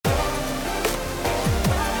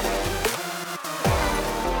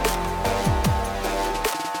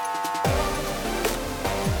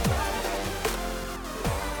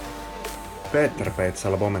Peter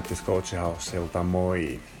Peitsala Momentis Coach Houseilta,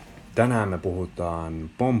 moi! Tänään me puhutaan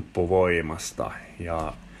pomppuvoimasta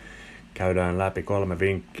ja käydään läpi 3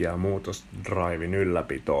 vinkkiä muutosdraivin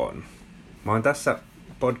ylläpitoon. Mä oon tässä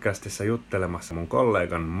podcastissa juttelemassa mun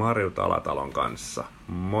kollegan Marjut Alatalon kanssa.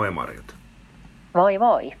 Moi Marjut! Moi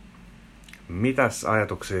moi! Mitäs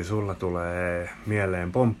ajatuksia sulla tulee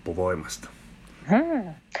mieleen pomppuvoimasta?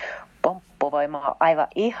 Pomppuvoima on aivan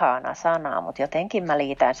ihana sana, mutta jotenkin mä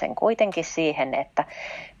liitän sen kuitenkin siihen, että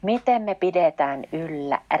miten me pidetään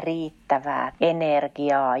yllä riittävää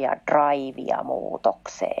energiaa ja draivia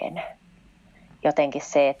muutokseen. Jotenkin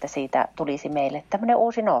se, että siitä tulisi meille tämmöinen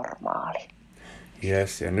uusi normaali.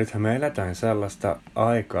 Jes, ja nythän me eletään sellaista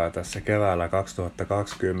aikaa tässä keväällä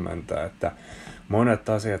 2020, että monet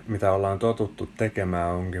asiat, mitä ollaan totuttu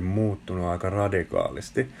tekemään, onkin muuttunut aika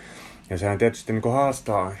radikaalisti. Ja sehän tietysti niin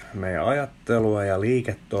haastaa meidän ajattelua ja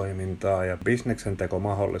liiketoimintaa ja bisneksen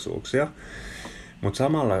tekomahdollisuuksia. Mutta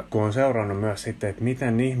samalla, kun on seurannut myös sitten, että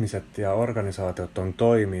miten ihmiset ja organisaatiot on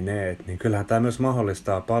toimineet, niin kyllähän tämä myös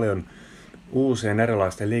mahdollistaa paljon uusien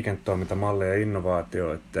erilaisten liiketoimintamallien ja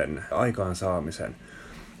innovaatioiden aikaansaamisen.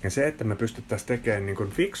 Ja se, että me pystyttäisiin tekemään niin kuin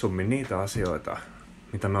fiksummin niitä asioita,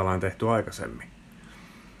 mitä me ollaan tehty aikaisemmin.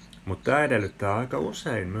 Mutta tämä edellyttää aika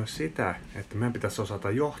usein myös sitä, että meidän pitäisi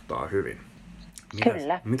osata johtaa hyvin.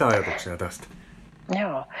 Kyllä. Mitä ajatuksia tästä?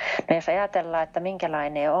 Joo. No jos ajatellaan, että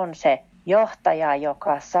minkälainen on se johtaja,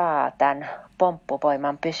 joka saa tämän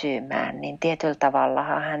pomppuvoiman pysymään, niin tietyllä tavalla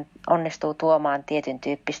hän onnistuu tuomaan tietyn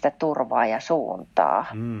tyyppistä turvaa ja suuntaa.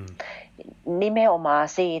 Nimenomaan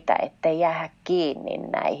siitä, ettei jää kiinni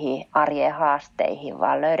näihin arjen haasteihin,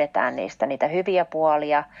 vaan löydetään niitä hyviä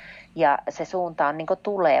puolia ja se suunta on niin kuin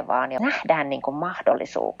tulevaan ja nähdään niin kuin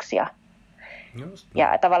mahdollisuuksia.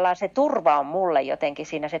 Ja tavallaan se turva on mulle jotenkin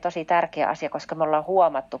siinä se tosi tärkeä asia, koska me ollaan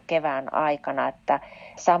huomattu kevään aikana, että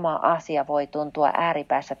sama asia voi tuntua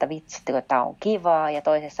ääripäässä, että vitsi, tämä on kivaa, ja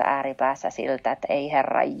toisessa ääripäässä siltä, että ei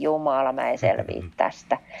herra jumala, mä en selviä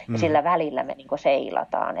tästä. Ja sillä välillä me niin kuin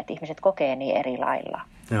seilataan, että ihmiset kokee niin eri lailla.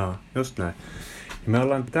 Joo, just näin. Me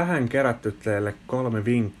ollaan tähän kerätty teille 3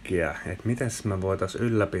 vinkkiä, että miten me voitaisiin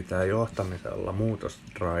ylläpitää johtamisella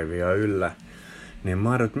muutosdraivia yllä. Niin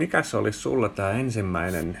Marjut, mikä se olisi sulla tämä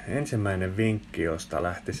ensimmäinen vinkki, josta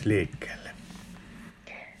lähtisi liikkeelle?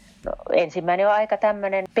 No, ensimmäinen on aika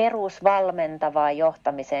tämmöinen perusvalmentavaan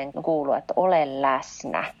johtamiseen kuuluu, että ole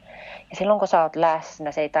läsnä. Ja silloin kun sä oot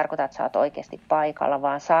läsnä, se ei tarkoita, että sä oot oikeasti paikalla,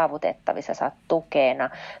 vaan saavutettavissa, sä oot tukena.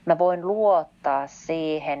 Mä voin luottaa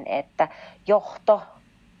siihen, että johto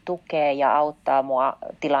tukee ja auttaa mua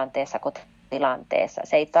tilanteessa, kun tilanteessa.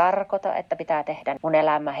 Se ei tarkoita, että pitää tehdä mun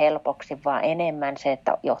elämä helpoksi, vaan enemmän se,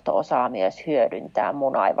 että johto osaa myös hyödyntää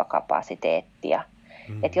mun aivokapasiteettia.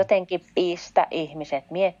 Että jotenkin pistä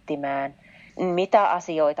ihmiset miettimään, mitä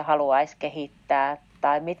asioita haluaisi kehittää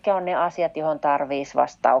tai mitkä on ne asiat, johon tarvitsisi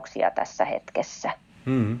vastauksia tässä hetkessä.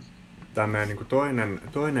 Tämä meidän niin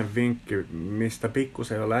toinen vinkki, mistä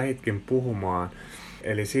pikkusen jo lähditkin puhumaan,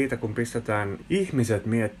 eli siitä, kun pistetään ihmiset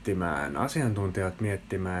miettimään, asiantuntijat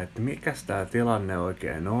miettimään, että mikä tämä tilanne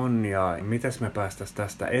oikein on ja miten me päästäisiin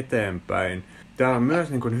tästä eteenpäin. Tämä on myös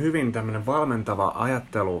niin kuin hyvin tämmöinen valmentava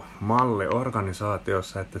ajattelumalli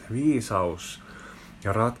organisaatiossa, että viisaus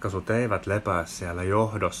ja ratkaisut eivät lepää siellä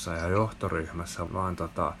johdossa ja johtoryhmässä, vaan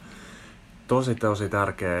tosi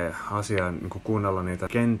tärkeä asia niin kuin kuunnella niitä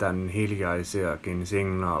kentän hiljaisiakin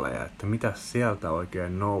signaaleja, että mitä sieltä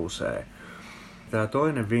oikein nousee. Tämä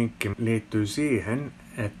toinen vinkki liittyy siihen,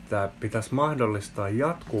 että pitäisi mahdollistaa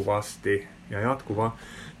jatkuvasti ja jatkuva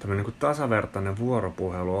tämmöinen niin kuin tasavertainen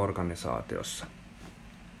vuoropuhelu organisaatiossa.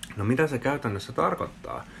 No mitä se käytännössä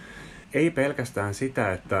tarkoittaa? Ei pelkästään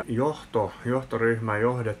sitä, että johtoryhmä,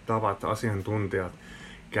 johdettavat asiantuntijat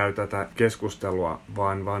käy tätä keskustelua,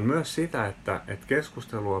 vaan myös sitä, että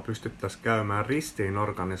keskustelua pystyttäisiin käymään ristiin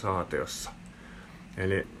organisaatiossa.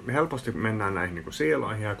 Eli helposti mennään näihin niin kuin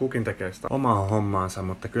siiloihin ja kukin tekee sitä omaa hommaansa,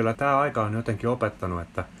 mutta kyllä tämä aika on jotenkin opettanut,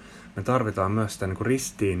 että me tarvitaan myös sitä niin kuin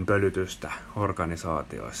ristiinpölytystä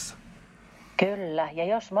organisaatioissa. Kyllä, ja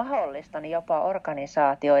jos mahdollista, niin jopa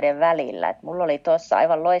organisaatioiden välillä. Et mulla oli tuossa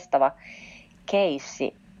aivan loistava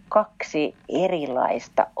keissi, 2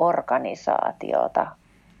 erilaista organisaatiota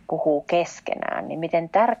puhuu keskenään, niin miten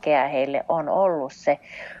tärkeää heille on ollut se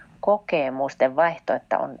kokemusten vaihto,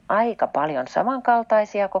 että on aika paljon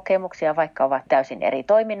samankaltaisia kokemuksia, vaikka ovat täysin eri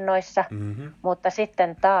toiminnoissa, mutta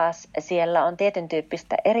sitten taas siellä on tietyn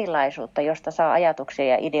tyyppistä erilaisuutta, josta saa ajatuksia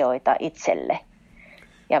ja ideoita itselle.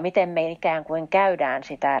 Ja miten me ikään kuin käydään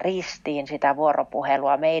sitä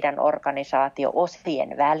vuoropuhelua meidän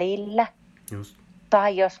organisaatio-osien välillä. Just.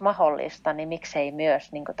 Tai jos mahdollista, niin miksei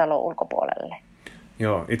myös niin kuin talon ulkopuolelle.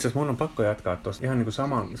 Joo, itse asiassa mun on pakko jatkaa tuossa. Ihan niin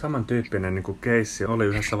kuin samantyyppinen niin kuin keissi oli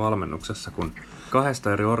yhdessä valmennuksessa, kun 2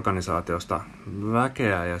 eri organisaatiosta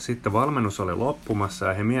väkeä ja sitten valmennus oli loppumassa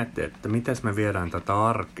ja he miettivät, että miten me viedään tätä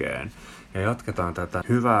arkeen ja jatketaan tätä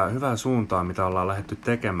hyvää suuntaa, mitä ollaan lähdetty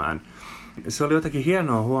tekemään. Se oli jotenkin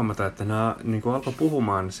hienoa huomata, että nämä niin kuin alkoi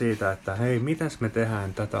puhumaan siitä, että hei, mitäs me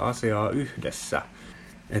tehdään tätä asiaa yhdessä.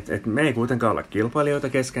 Et me ei kuitenkaan ole kilpailijoita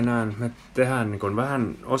keskenään, me tehdään niin kuin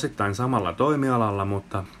vähän osittain samalla toimialalla,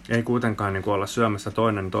 mutta ei kuitenkaan niin kuin olla syömässä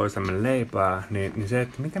toinen toisemme leipää, niin se,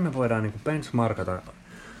 että miten me voidaan niin kuin benchmarkata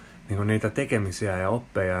niin kuin niitä tekemisiä ja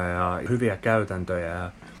oppeja ja hyviä käytäntöjä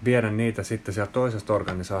ja viedä niitä sitten sieltä toisesta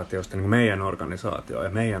organisaatiosta niin kuin meidän organisaatioon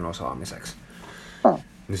ja meidän osaamiseksi.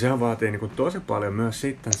 Niin se vaatii niin kuin tosi paljon myös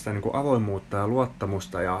sitten sitä niin kuin avoimuutta ja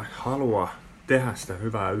luottamusta ja halua tehdä sitä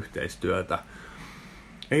hyvää yhteistyötä.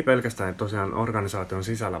 Ei pelkästään tosiaan organisaation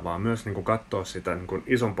sisällä, vaan myös niin kuin katsoa sitä niin kuin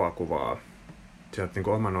isompaa kuvaa sieltä niin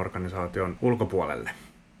kuin oman organisaation ulkopuolelle.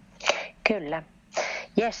 Kyllä.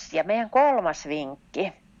 Jes, ja meidän 3.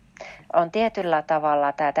 vinkki on tietyllä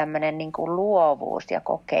tavalla tämä tämmöinen niin kuin luovuus ja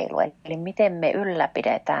kokeilu. Eli miten me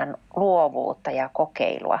ylläpidetään luovuutta ja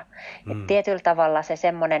kokeilua. Et tietyllä tavalla se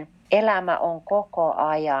semmoinen elämä on koko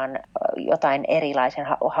ajan jotain erilaisen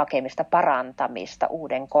hakemista, parantamista,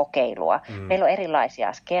 uuden kokeilua. Meillä on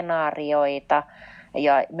erilaisia skenaarioita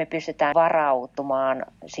ja me pystytään varautumaan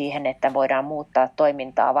siihen, että voidaan muuttaa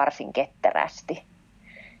toimintaa varsin ketterästi.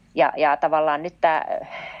 Ja tavallaan nyt tämä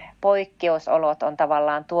poikkeusolot on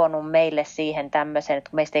tavallaan tuonut meille siihen tämmöisen, että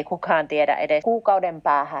meistä ei kukaan tiedä edes kuukauden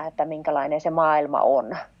päähän, että minkälainen se maailma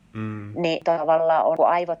on. Niin tavallaan on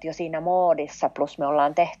aivot jo siinä moodissa, plus me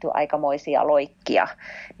ollaan tehty aikamoisia loikkia,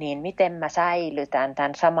 niin miten mä säilytän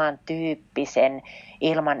tämän samantyyppisen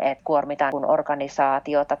ilman, että kuormitaan kun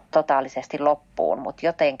organisaatiota totaalisesti loppuun, mutta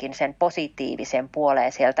jotenkin sen positiivisen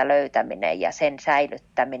puoleen sieltä löytäminen ja sen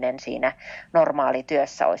säilyttäminen siinä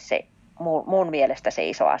normaalityössä olisi se mun mielestä se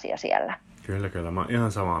iso asia siellä. Kyllä. Mä oon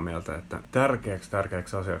ihan samaa mieltä, että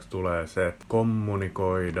tärkeäksi asiaksi tulee se, että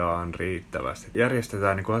kommunikoidaan riittävästi.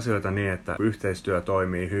 Järjestetään niin kuin asioita niin, että yhteistyö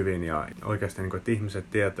toimii hyvin ja oikeasti niin kuin, että ihmiset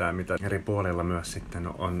tietää, mitä eri puolilla myös sitten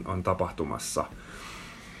on tapahtumassa.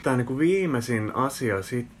 Tämä niin kuin viimeisin asia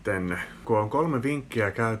sitten, kun on 3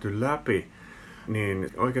 vinkkiä käyty läpi, niin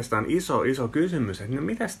oikeastaan iso kysymys, että no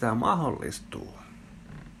miten tämä mahdollistuu?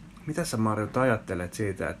 Mitä sä, Marjut, ajattelet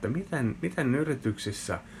siitä, että miten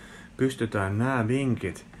yrityksissä pystytään nämä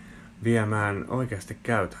vinkit viemään oikeasti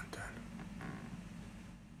käytäntöön?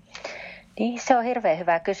 Niin, se on hirveän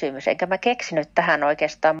hyvä kysymys. Enkä mä keksinyt tähän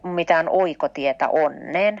oikeastaan mitään oikotietä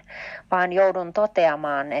onneen, vaan joudun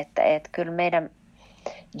toteamaan, että kyllä meidän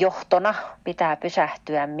johtona pitää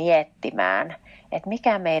pysähtyä miettimään, että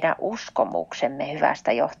mikä meidän uskomuksemme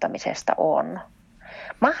hyvästä johtamisesta on.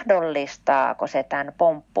 Mahdollistaako se tämän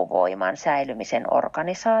pomppuvoiman säilymisen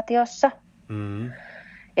organisaatiossa?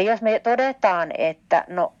 Ja jos me todetaan, että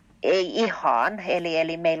no ei ihan,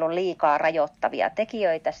 eli meillä on liikaa rajoittavia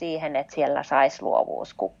tekijöitä siihen, että siellä saisi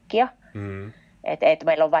luovuus kukkia. Että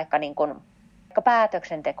meillä on vaikka niin kuin,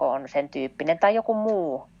 päätöksenteko on sen tyyppinen tai joku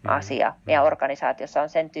muu asia meidän organisaatiossa on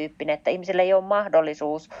sen tyyppinen, että ihmisille ei ole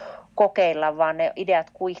mahdollisuus kokeilla, vaan ne ideat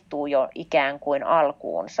kuihtuu jo ikään kuin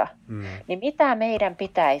alkuunsa. Niin mitä meidän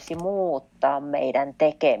pitäisi muuttaa meidän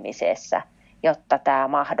tekemisessä, jotta tämä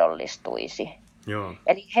mahdollistuisi? Joo.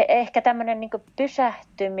 Eli ehkä tämmöinen niin kuin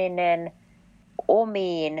pysähtyminen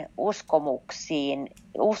omiin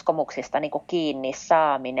uskomuksista niin kuin kiinni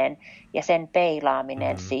saaminen ja sen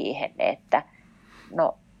peilaaminen siihen, että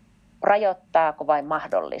no rajoittaako vai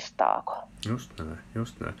mahdollistaako?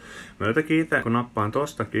 Just näin. Mä jotenkin itse, kun nappaan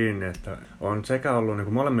tosta kiinni, että on sekä ollut niin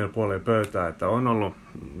kuin molemmilla puolilla pöytää, että on ollut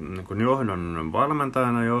niin kuin johdon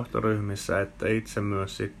valmentajana johtoryhmissä, että itse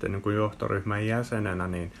myös sitten niin kuin johtoryhmän jäsenenä,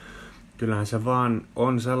 niin kyllähän se vaan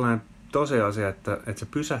on sellainen tosiasia, että se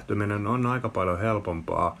pysähtyminen on aika paljon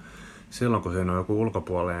helpompaa silloin, kun siinä on joku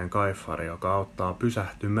ulkopuolinen kaiffari, joka auttaa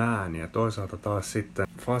pysähtymään ja toisaalta taas sitten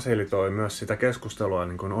fasilitoi myös sitä keskustelua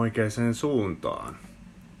niin kuin oikeaan suuntaan.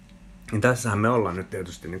 Niin tässähän me ollaan nyt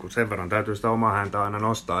tietysti niin kuin sen verran täytyy sitä omaa häntä aina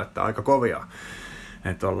nostaa, että aika kovia.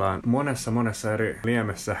 Että ollaan monessa eri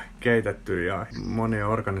liemessä keitetty ja monien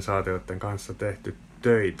organisaatioiden kanssa tehty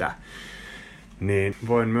töitä. Niin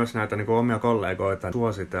voin myös näitä niin kuin omia kollegoita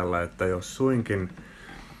suositella, että jos suinkin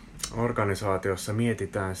organisaatiossa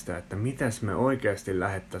mietitään sitä, että miten me oikeasti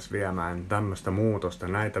lähdettäisiin viemään tämmöistä muutosta,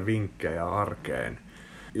 näitä vinkkejä arkeen.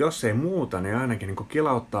 Jos ei muuta, niin ainakin niin kuin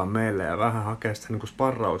kilauttaa meille ja vähän hakea sitä niin kuin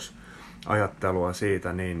sparrausajattelua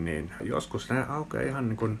siitä, niin joskus ne aukeaa ihan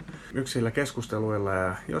niin kuin yksillä keskusteluilla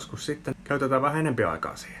ja joskus sitten käytetään vähän enempi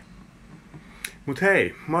aikaa siihen. Mut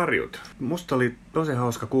hei, Marjut, musta oli tosi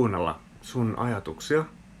hauska kuunnella sun ajatuksia.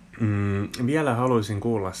 Vielä haluaisin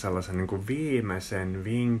kuulla sellaisen niin kuin viimeisen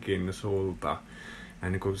vinkin sulta. Ja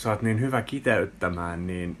niin kuin sä oot niin hyvä kiteyttämään,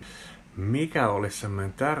 niin mikä olisi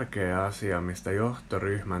semmoinen tärkeä asia, mistä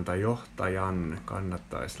johtoryhmän tai johtajan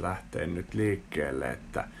kannattaisi lähteä nyt liikkeelle,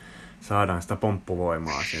 että saadaan sitä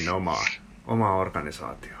pomppuvoimaa sinne omaan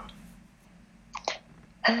organisaatioon?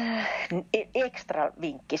 Ekstra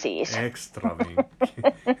vinkki siis. Ekstra vinkki.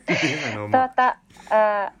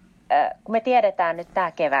 Kun me tiedetään nyt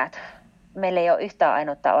tämä kevät, meillä ei ole yhtään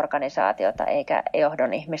ainutta organisaatiota eikä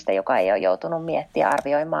johdon ihmistä, joka ei ole joutunut miettiä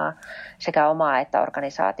arvioimaan sekä omaa että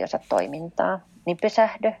organisaationsa toimintaa, niin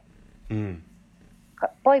pysähdy.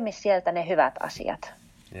 Poimi sieltä ne hyvät asiat.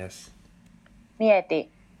 Yes.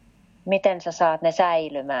 Mieti, miten sä saat ne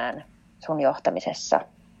säilymään sun johtamisessa.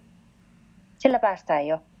 Sillä päästään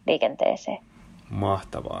jo liikenteeseen.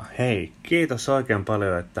 Mahtavaa. Hei, kiitos oikein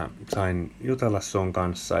paljon, että sain jutella sun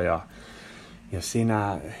kanssa ja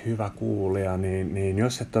sinä, hyvä kuulija, niin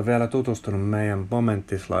jos et ole vielä tutustunut meidän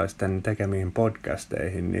momenttislaisten tekemiin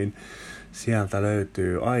podcasteihin, niin sieltä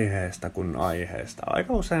löytyy aiheesta kuin aiheesta.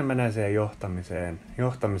 Aika usein menee siihen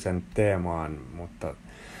johtamisen teemaan, mutta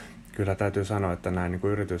kyllä täytyy sanoa, että näin niin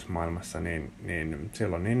kuin yritysmaailmassa, niin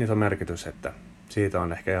sillä on niin iso merkitys, että siitä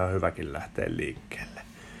on ehkä ihan hyväkin lähteä liikkeelle.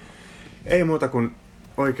 Ei muuta kuin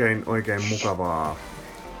oikein mukavaa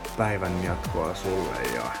päivän jatkoa sulle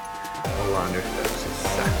ja ollaan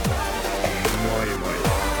yhteyksissä. Moi moi!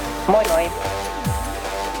 Moi moi!